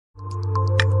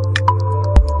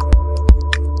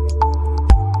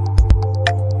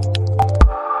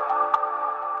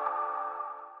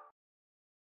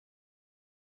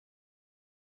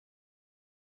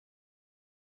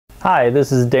Hi,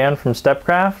 this is Dan from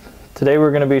Stepcraft. Today we're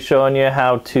going to be showing you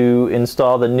how to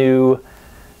install the new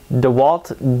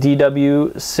Dewalt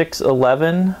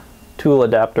DW611 tool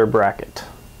adapter bracket.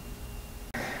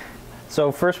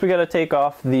 So first we got to take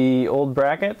off the old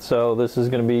bracket. So this is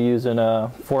going to be using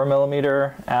a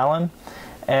 4mm Allen.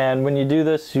 And when you do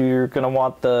this, you're going to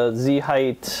want the Z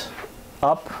height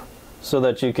up so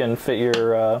that you can fit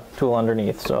your tool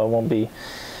underneath. So it won't be,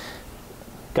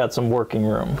 got some working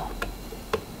room.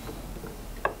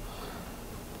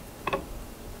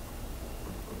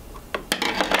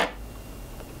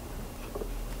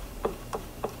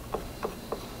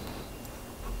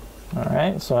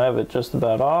 Alright, so I have it just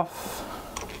about off,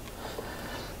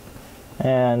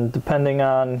 and depending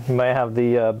on, you might have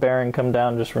the bearing come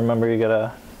down. Just remember you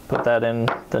gotta put that in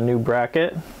the new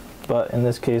bracket, but in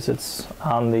this case it's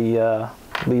on the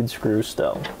lead screw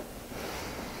still.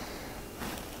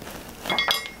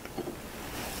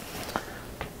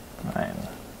 Alright.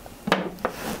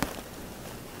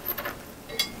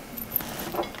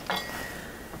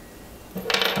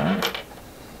 Alright.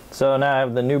 So now I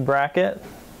have the new bracket.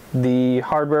 The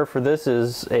hardware for this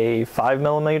is a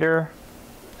 5mm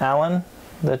Allen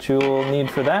that you will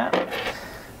need for that,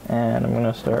 and I'm going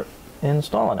to start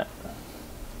installing it.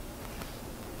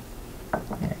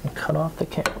 And cut off the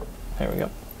camera. There we go.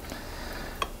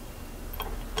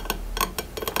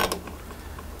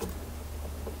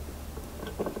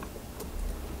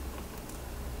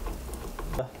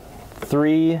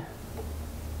 Three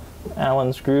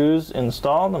Allen screws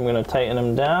installed. I'm going to tighten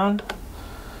them down.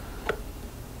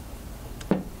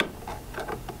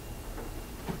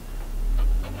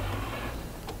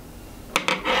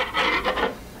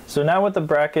 So now with the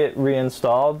bracket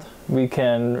reinstalled, we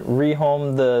can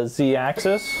rehome the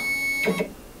Z-axis.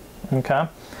 Okay.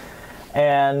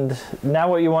 And now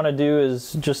what you want to do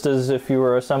is, just as if you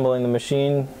were assembling the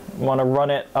machine, you want to run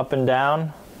it up and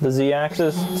down the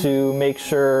Z-axis to make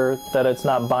sure that it's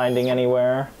not binding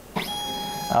anywhere.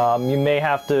 You may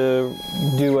have to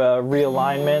do a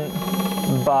realignment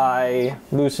by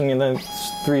loosening the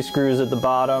 3 screws at the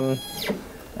bottom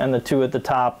and the 2 at the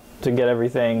top to get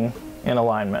everything in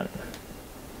alignment.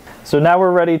 So now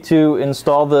we're ready to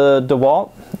install the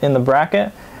Dewalt in the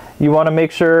bracket. You want to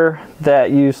make sure that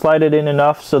you slide it in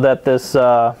enough so that this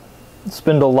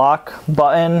spindle lock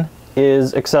button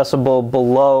is accessible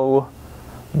below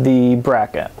the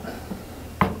bracket.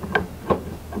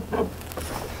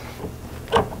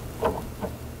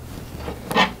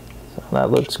 So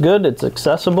that looks good, it's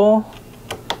accessible.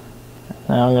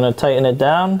 Now I'm going to tighten it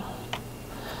down.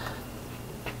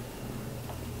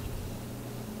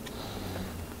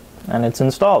 And it's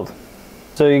installed.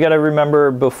 So you got to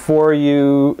remember, before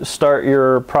you start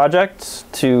your project,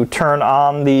 to turn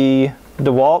on the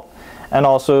Dewalt and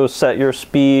also set your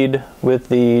speed with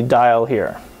the dial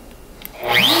here.